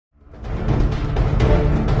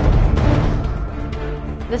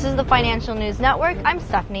This is the Financial News Network. I'm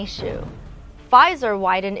Stephanie Hsu. Pfizer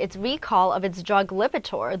widened its recall of its drug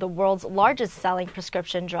Lipitor, the world's largest selling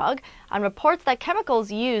prescription drug, on reports that chemicals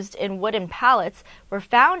used in wooden pallets were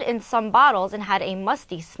found in some bottles and had a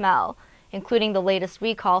musty smell. Including the latest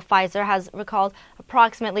recall, Pfizer has recalled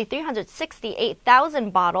approximately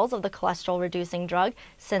 368,000 bottles of the cholesterol-reducing drug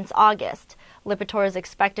since August. Lipitor is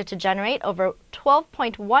expected to generate over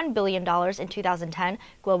 $12.1 billion in 2010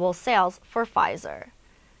 global sales for Pfizer.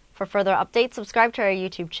 For further updates, subscribe to our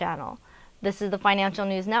YouTube channel. This is the Financial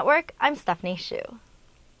News Network. I'm Stephanie Hsu.